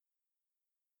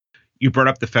you brought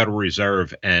up the Federal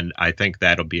Reserve, and I think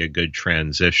that'll be a good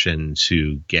transition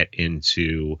to get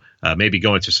into maybe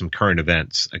go into some current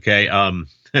events. Okay.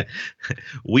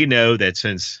 We know that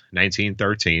since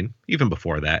 1913, even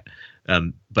before that,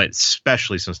 but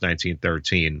especially since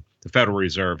 1913, the Federal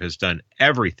Reserve has done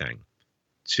everything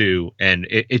and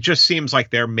it just seems like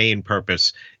their main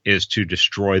purpose is to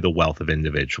destroy the wealth of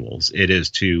individuals. It is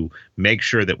to make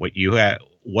sure that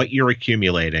what you're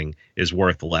accumulating is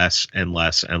worth less and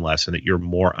less and less, and that you're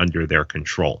more under their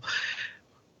control.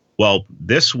 Well,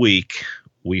 this week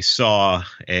we saw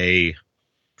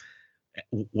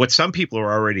what some people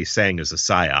are already saying is a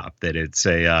psyop, that it's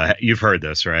you've heard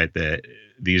this, right? That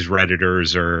these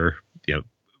Redditors are,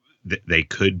 they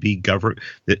could be governed.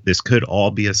 This could all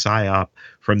be a psyop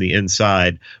from the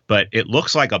inside, but it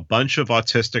looks like a bunch of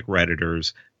autistic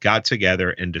Redditors got together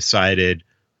and decided,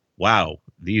 wow,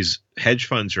 these hedge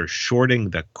funds are shorting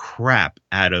the crap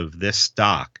out of this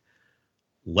stock.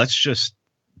 Let's just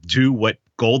do what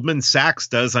Goldman Sachs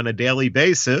does on a daily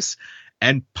basis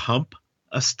and pump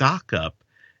a stock up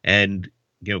and,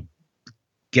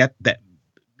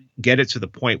 get it to the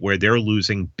point where they're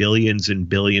losing billions and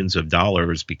billions of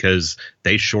dollars because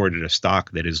they shorted a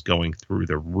stock that is going through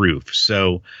the roof.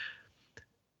 So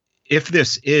if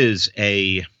this is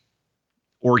a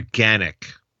organic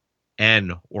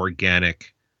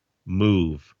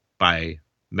move by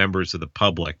members of the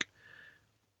public,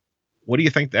 what do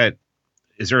you think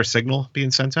is there a signal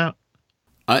being sent out?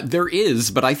 There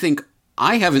is, but I think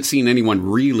I haven't seen anyone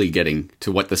really getting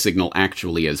to what the signal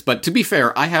actually is. But to be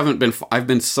fair, I've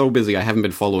been so busy, I haven't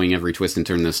been following every twist and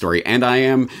turn in this story, and I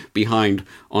am behind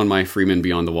on my Freeman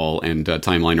Beyond the Wall and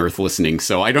Timeline Earth listening,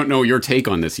 so I don't know your take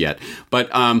on this yet. But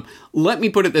let me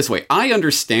put it this way. I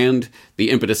understand the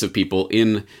impetus of people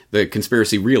in the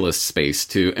conspiracy realist space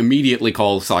to immediately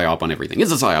call PSYOP on everything.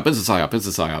 It's a PSYOP, it's a PSYOP, it's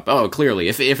a PSYOP. Oh, clearly,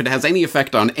 if it has any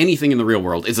effect on anything in the real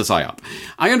world, it's a PSYOP.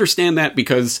 I understand that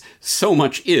because so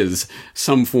much is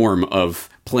some form of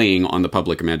playing on the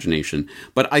public imagination.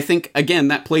 But I think, again,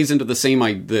 that plays into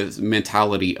the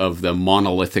mentality of the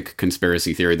monolithic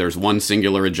conspiracy theory. There's one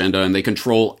singular agenda, and they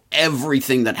control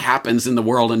everything that happens in the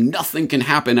world, and nothing can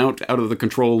happen out of the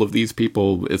control of these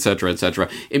people, etc., etc.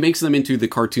 It makes them into the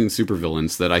cartoon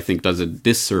supervillains that I think does a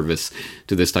disservice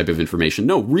to this type of information.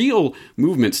 No, real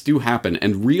movements do happen,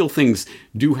 and real things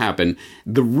do happen.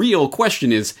 The real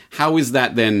question is, how is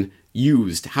that then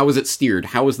used? How is it steered?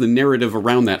 How is the narrative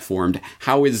around that formed?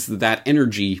 How is that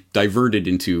energy diverted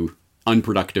into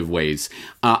unproductive ways?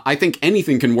 I think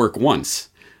anything can work once.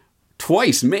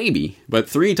 Twice, maybe, but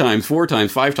 3 times, 4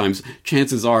 times, 5 times,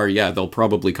 chances are, they'll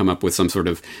probably come up with some sort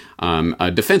of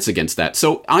defense against that.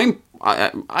 So I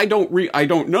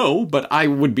don't know, but I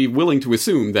would be willing to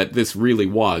assume that this really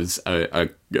was a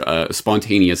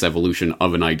spontaneous evolution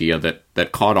of an idea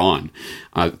that caught on,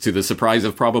 to the surprise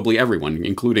of probably everyone,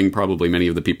 including probably many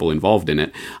of the people involved in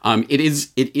it.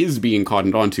 It is being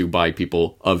cottoned onto by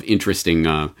people of interesting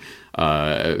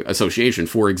association.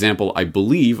 For example, I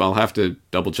believe, I'll have to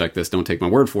double check this, don't take my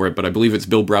word for it, but I believe it's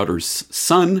Bill Browder's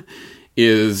son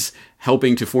is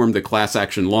helping to form the class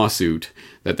action lawsuit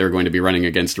that they're going to be running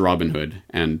against Robinhood,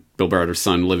 and Bill Browder's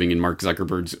son living in Mark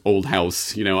Zuckerberg's old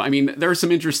house. I mean, there are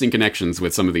some interesting connections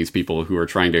with some of these people who are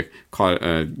trying to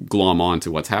glom on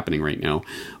to what's happening right now.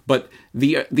 But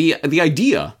the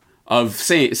idea of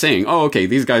saying, oh, okay,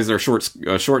 these guys are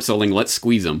short selling, let's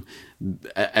squeeze them,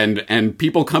 and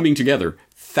people coming together,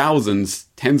 thousands,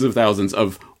 tens of thousands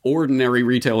of ordinary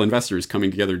retail investors coming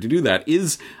together to do that,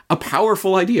 is a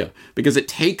powerful idea, because it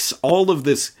takes all of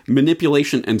this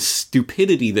manipulation and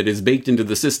stupidity that is baked into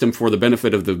the system for the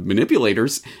benefit of the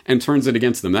manipulators and turns it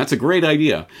against them. That's a great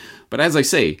idea. But as I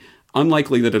say,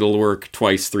 unlikely that it'll work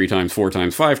twice, 3 times, 4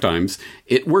 times, 5 times.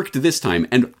 It worked this time.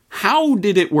 And how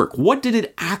did it work? What did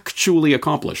it actually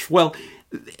accomplish? Well,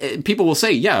 people will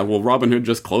say, Robinhood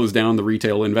just closed down the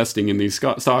retail investing in these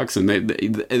stocks, and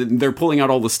they're pulling out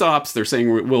all the stops. They're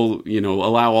saying we'll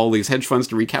allow all these hedge funds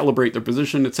to recalibrate their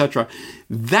position, etc.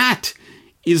 That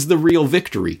is the real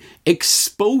victory.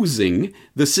 Exposing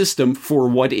the system for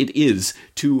what it is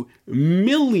to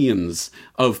millions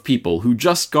of people who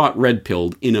just got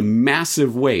red-pilled in a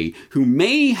massive way, who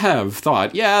may have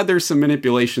thought, there's some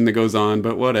manipulation that goes on,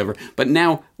 but whatever. But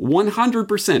now,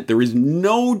 100%, there is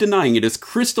no denying it. It's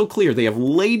crystal clear. They have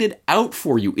laid it out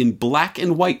for you in black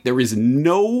and white. There is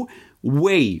no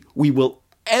way we will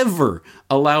ever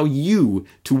allow you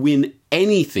to win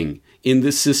anything in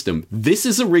this system. This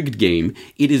is a rigged game.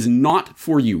 It is not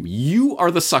for you. You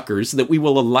are the suckers that we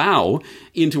will allow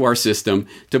into our system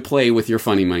to play with your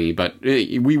funny money, but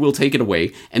we will take it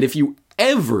away. And if you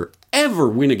ever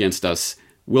win against us,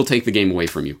 we'll take the game away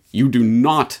from you. You do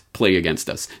not play against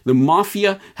us. The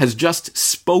Mafia has just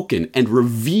spoken and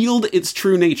revealed its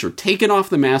true nature, taken off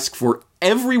the mask for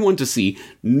everyone to see.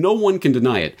 No one can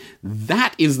deny it.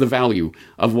 That is the value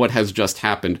of what has just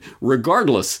happened,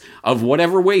 regardless of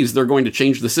whatever ways they're going to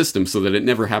change the system so that it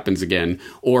never happens again,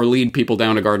 or lead people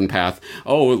down a garden path.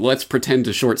 Oh, let's pretend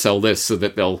to short sell this so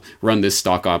that they'll run this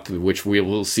stock op, which we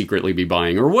will secretly be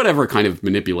buying, or whatever kind of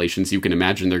manipulations you can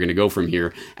imagine they're going to go from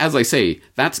here. As I say,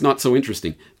 that's not so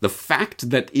interesting. The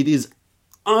fact that it is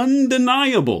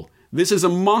undeniable this is a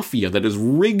mafia that has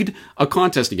rigged a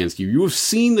contest against you. You have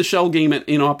seen the shell game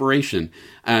in operation.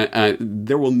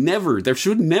 There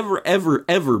should never, ever,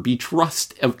 ever be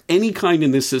trust of any kind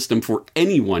in this system for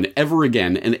anyone ever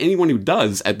again. And anyone who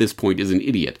does at this point is an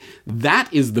idiot.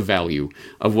 That is the value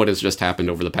of what has just happened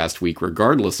over the past week,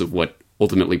 regardless of what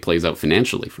ultimately plays out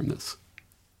financially from this.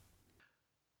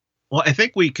 Well, I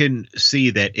think we can see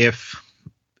that if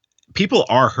people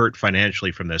are hurt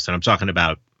financially from this, and I'm talking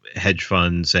about hedge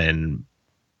funds and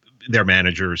their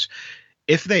managers,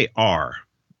 if they are.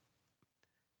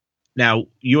 Now,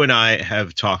 you and I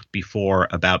have talked before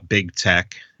about big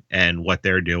tech and what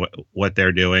they're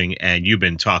doing, and you've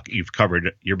been covering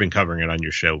it on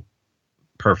your show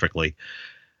perfectly.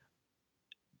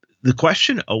 The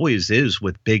question always is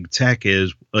with big tech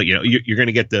is, you're going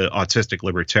to get the autistic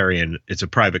libertarian. It's a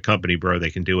private company, bro.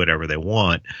 They can do whatever they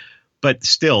want. But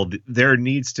still, something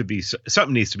needs to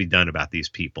be done about these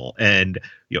people. And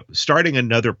starting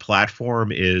another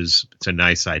platform it's a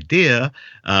nice idea,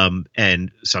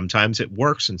 and sometimes it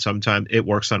works, and sometimes it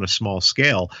works on a small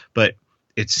scale. But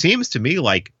it seems to me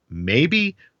like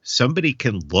maybe somebody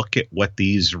can look at what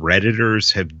these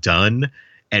Redditors have done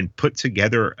and put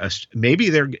together maybe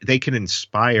they can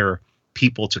inspire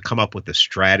people to come up with a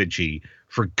strategy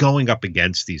for going up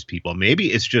against these people.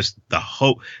 Maybe it's just the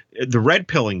hope. The red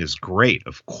pilling is great,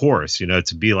 of course,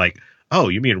 to be like, oh,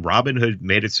 you mean Robinhood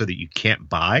made it so that you can't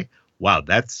buy? Wow,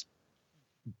 that's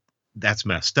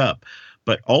messed up.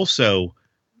 But also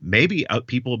maybe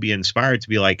people will be inspired to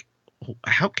be like,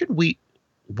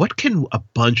 what can a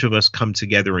bunch of us come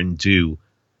together and do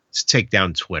to take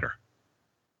down Twitter?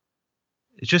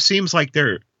 It just seems like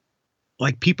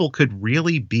people could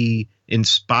really be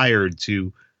inspired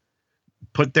to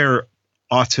put their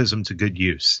autism to good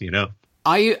use,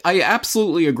 I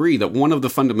absolutely agree that one of the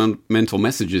fundamental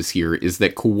messages here is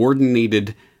that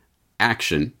coordinated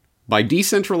action by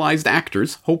decentralized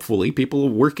actors, hopefully people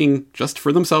working just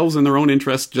for themselves in their own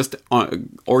interest, just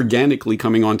organically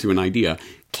coming onto an idea,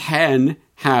 can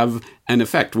have an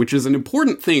effect, which is an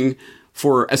important thing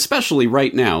for especially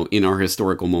right now in our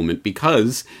historical moment,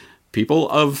 because people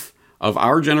of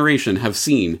our generation have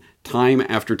seen time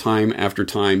after time after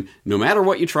time, no matter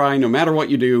what you try, no matter what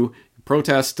you do,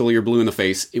 protest till you're blue in the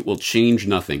face, it will change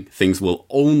nothing. Things will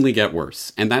only get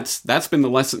worse. And that's been the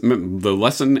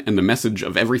lesson and the message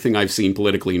of everything I've seen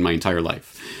politically in my entire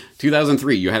life.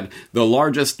 2003, you had the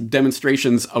largest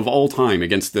demonstrations of all time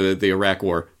against the Iraq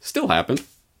War. Still happened.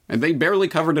 And they barely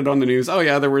covered it on the news. Oh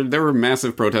yeah, there were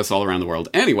massive protests all around the world.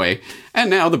 Anyway, and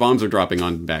now the bombs are dropping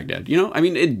on Baghdad.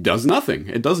 It does nothing.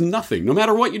 It does nothing. No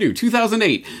matter what you do.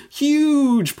 2008,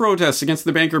 huge protests against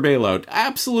the banker bailout.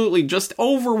 Absolutely just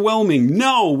overwhelming.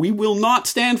 No, we will not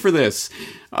stand for this.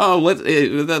 Oh,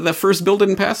 the first bill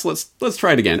didn't pass. Let's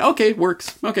try it again. Okay,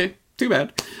 works. Okay. Too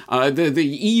bad. The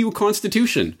EU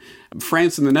constitution,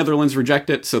 France and the Netherlands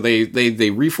reject it, so they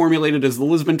reformulate it as the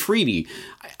Lisbon Treaty.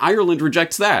 Ireland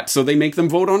rejects that, so they make them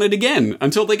vote on it again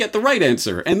until they get the right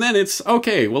answer. And then it's,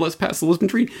 okay, well, let's pass the Lisbon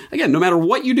Treaty. Again, no matter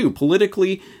what you do,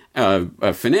 politically,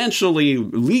 financially,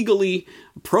 legally,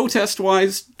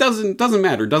 protest-wise, doesn't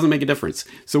matter, doesn't make a difference.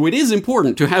 So it is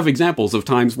important to have examples of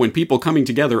times when people coming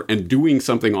together and doing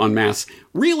something en masse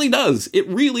really does. It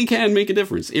really can make a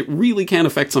difference. It really can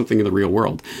affect something in the real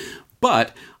world.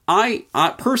 But I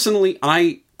personally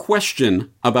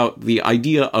question about the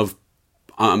idea of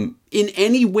in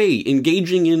any way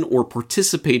engaging in or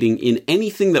participating in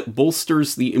anything that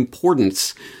bolsters the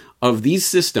importance of these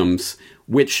systems,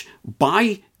 which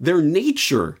by their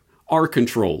nature are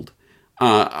controlled.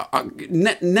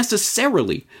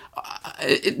 Necessarily.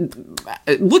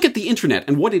 Look at the internet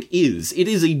and what it is. It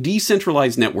is a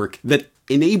decentralized network that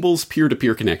enables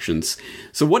peer-to-peer connections.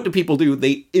 So what do people do?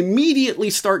 They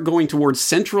immediately start going towards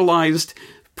centralized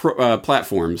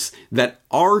platforms that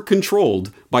are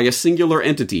controlled by a singular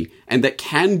entity and that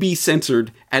can be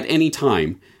censored at any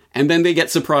time. And then they get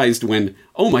surprised when,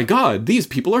 oh my God, these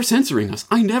people are censoring us.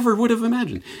 I never would have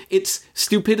imagined. It's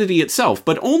stupidity itself,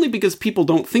 but only because people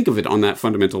don't think of it on that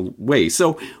fundamental way.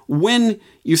 So when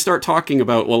you start talking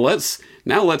about, well, let's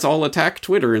all attack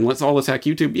Twitter and let's all attack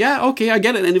YouTube. Yeah, okay, I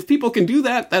get it. And if people can do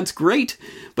that, that's great.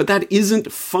 But that isn't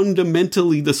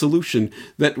fundamentally the solution.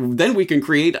 That then we can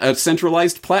create a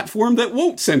centralized platform that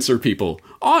won't censor people.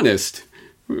 Honest.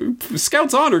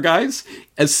 Scout's honor, guys.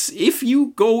 As if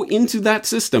you go into that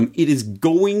system, it is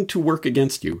going to work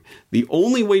against you. The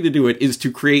only way to do it is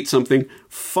to create something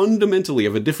fundamentally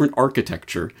of a different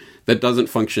architecture that doesn't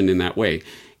function in that way.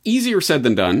 Easier said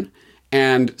than done.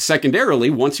 And secondarily,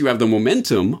 once you have the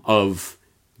momentum of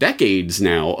decades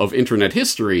now of internet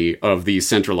history of these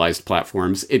centralized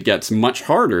platforms, it gets much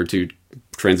harder to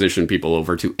transition people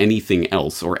over to anything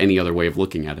else or any other way of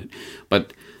looking at it.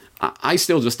 But I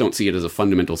still just don't see it as a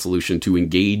fundamental solution to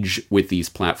engage with these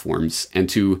platforms and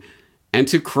to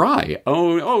cry,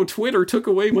 oh, Twitter took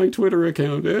away my Twitter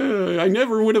account. I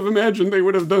never would have imagined they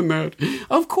would have done that.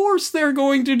 Of course they're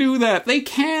going to do that. They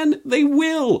can, they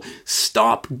will.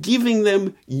 Stop giving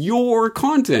them your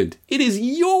content. It is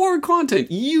your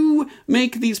content. You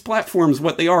make these platforms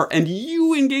what they are, and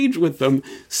you engage with them.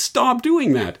 Stop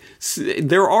doing that.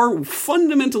 There are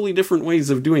fundamentally different ways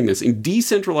of doing this in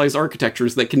decentralized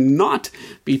architectures that cannot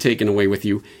be taken away with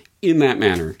you in that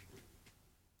manner.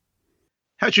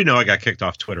 How'd you know I got kicked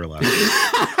off Twitter last week?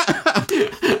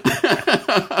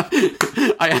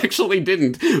 I actually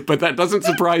didn't, but that doesn't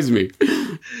surprise me.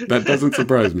 That doesn't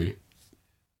surprise me.